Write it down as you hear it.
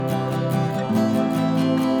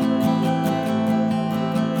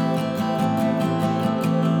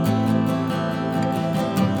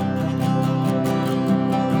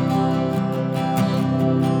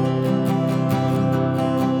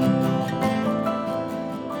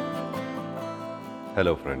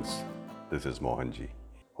Hello, friends. This is Mohanji.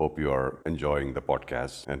 Hope you are enjoying the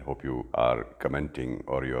podcast and hope you are commenting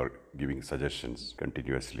or you are giving suggestions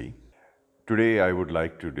continuously. Today, I would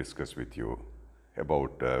like to discuss with you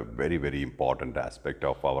about a very, very important aspect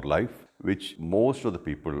of our life, which most of the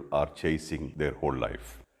people are chasing their whole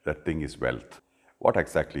life. That thing is wealth. What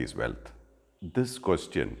exactly is wealth? This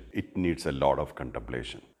question, it needs a lot of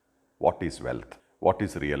contemplation. What is wealth? What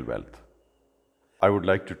is real wealth? I would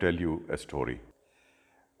like to tell you a story.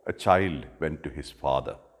 A child went to his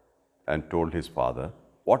father and told his father,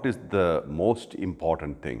 "What is the most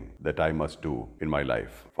important thing that I must do in my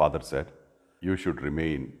life?" Father said, "You should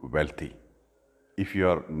remain wealthy. If you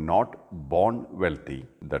are not born wealthy,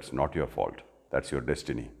 that's not your fault. That's your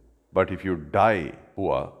destiny. But if you die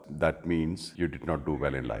poor, that means you did not do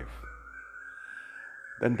well in life."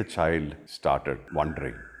 Then the child started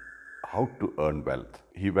wondering how to earn wealth.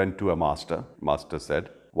 He went to a master. Master said,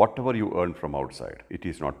 "Whatever you earn from outside, it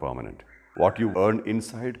is not permanent. What you earn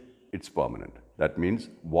inside, it's permanent. That means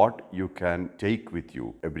what you can take with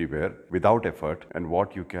you everywhere without effort and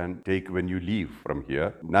what you can take when you leave from here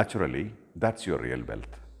naturally, that's your real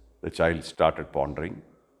wealth." The child started pondering,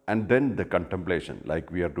 and then the contemplation,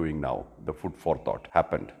 like we are doing now, the food for thought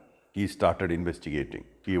happened. He started investigating.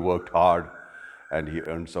 He worked hard and he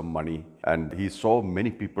earned some money, and he saw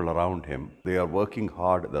many people around him. They are working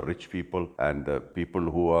hard, the rich people and the people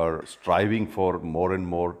who are striving for more and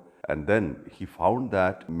more. And then he found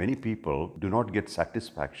that many people do not get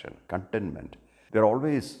satisfaction, contentment. They're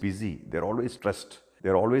always busy, they're always stressed,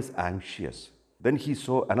 they're always anxious. Then he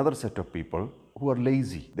saw another set of people who are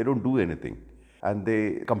lazy, they don't do anything, and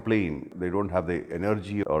they complain, they don't have the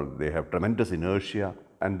energy or they have tremendous inertia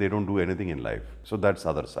and they don't do anything in life. So that's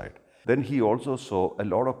other side. Then he also saw a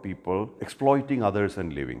lot of people exploiting others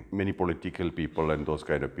and living. Many political people and those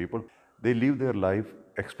kind of people, they live their life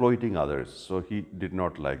exploiting others. So he did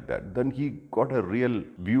not like that. Then he got a real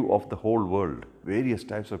view of the whole world. Various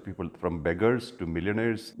types of people, from beggars to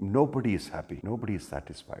millionaires. Nobody is happy. Nobody is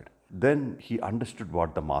satisfied. Then he understood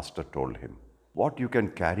what the master told him. What you can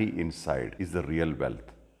carry inside is the real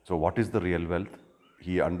wealth. So what is the real wealth?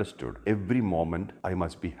 He understood every moment I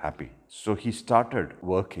must be happy. So he started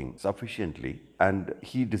working sufficiently and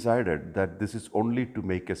he decided that this is only to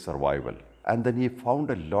make a survival. And then he found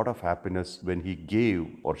a lot of happiness when he gave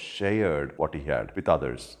or shared what he had with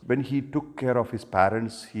others. When he took care of his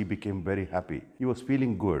parents, he became very happy. He was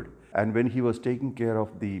feeling good. And when he was taking care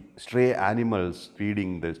of the stray animals,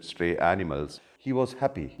 feeding the stray animals, he was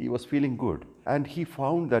happy. He was feeling good. And he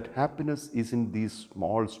found that happiness is in these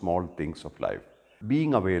small, small things of life.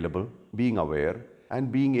 Being available, being aware,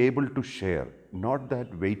 and being able to share. Not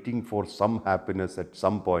that waiting for some happiness at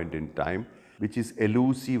some point in time, which is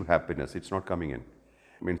elusive happiness. It's not coming in.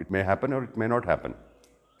 I mean, it may happen or it may not happen.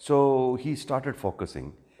 So he started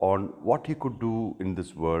focusing on what he could do in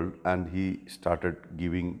this world, and he started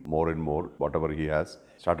giving more and more, whatever he has,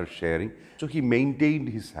 started sharing. So he maintained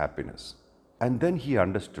his happiness. And then he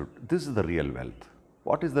understood this is the real wealth.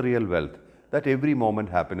 What is the real wealth? That every moment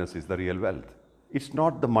happiness is the real wealth. It's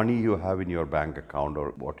not the money you have in your bank account or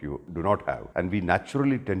what you do not have. And we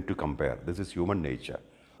naturally tend to compare. This is human nature.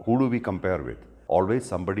 Who do we compare with? Always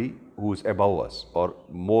somebody who is above us or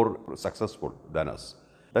more successful than us.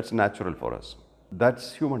 That's natural for us.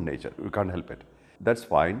 That's human nature. We can't help it. That's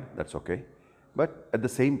fine. That's okay. But at the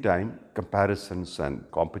same time, comparisons and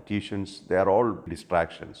competitions, they are all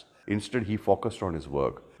distractions. Instead, he focused on his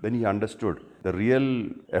work. Then he understood the real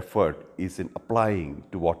effort is in applying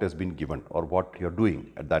to what has been given or what you're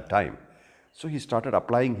doing at that time. So he started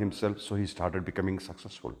applying himself, so he started becoming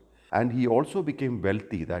successful. And he also became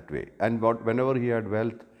wealthy that way. And whenever he had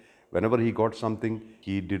wealth, whenever he got something,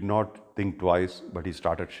 he did not think twice, but he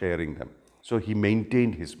started sharing them. So he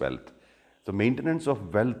maintained his wealth. The maintenance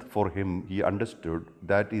of wealth for him, he understood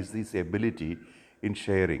that is his ability in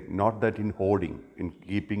sharing, not that in hoarding, in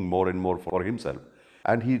keeping more and more for himself.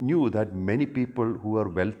 And he knew that many people who are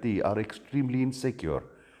wealthy are extremely insecure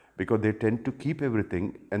because they tend to keep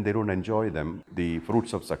everything and they don't enjoy them, the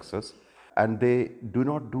fruits of success, and they do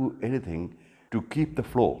not do anything to keep the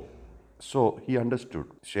flow. So he understood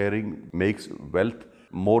sharing makes wealth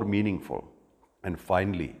more meaningful. And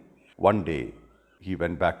finally, one day he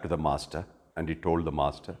went back to the master and he told the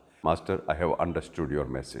master, "Master, I have understood your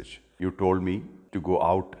message. You told me to go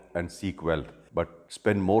out and seek wealth, but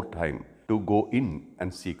spend more time to go in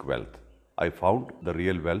and seek wealth. I found the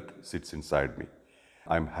real wealth sits inside me.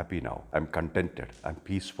 I'm happy now. I'm contented. I'm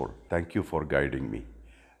peaceful. Thank you for guiding me."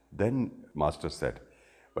 Then master said,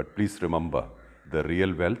 "But please remember, the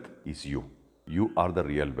real wealth is you. You are the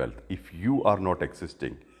real wealth. If you are not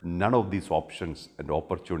existing, none of these options and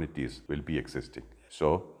opportunities will be existing. So,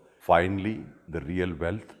 finally, the real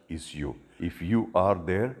wealth is you. If you are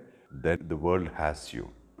there, then the world has you.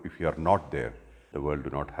 If you are not there, the world do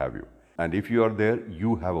not have you. And if you are there,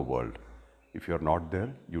 you have a world. If you are not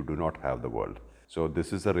there, you do not have the world. So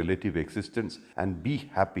this is a relative existence, and be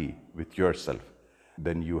happy with yourself.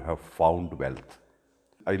 Then you have found wealth.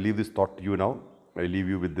 I leave this thought to you now. I leave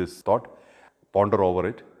you with this thought. Ponder over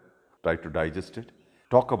it. Try to digest it.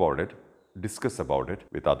 Talk about it. Discuss about it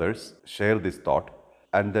with others. Share this thought.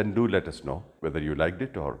 And then do let us know whether you liked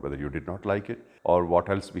it or whether you did not like it, or what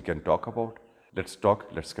else we can talk about. Let's talk.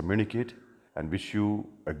 Let's communicate. And wish you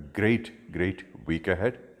a great, great week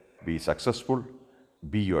ahead. Be successful.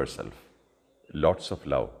 Be yourself. Lots of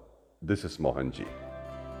love. This is Mohanji.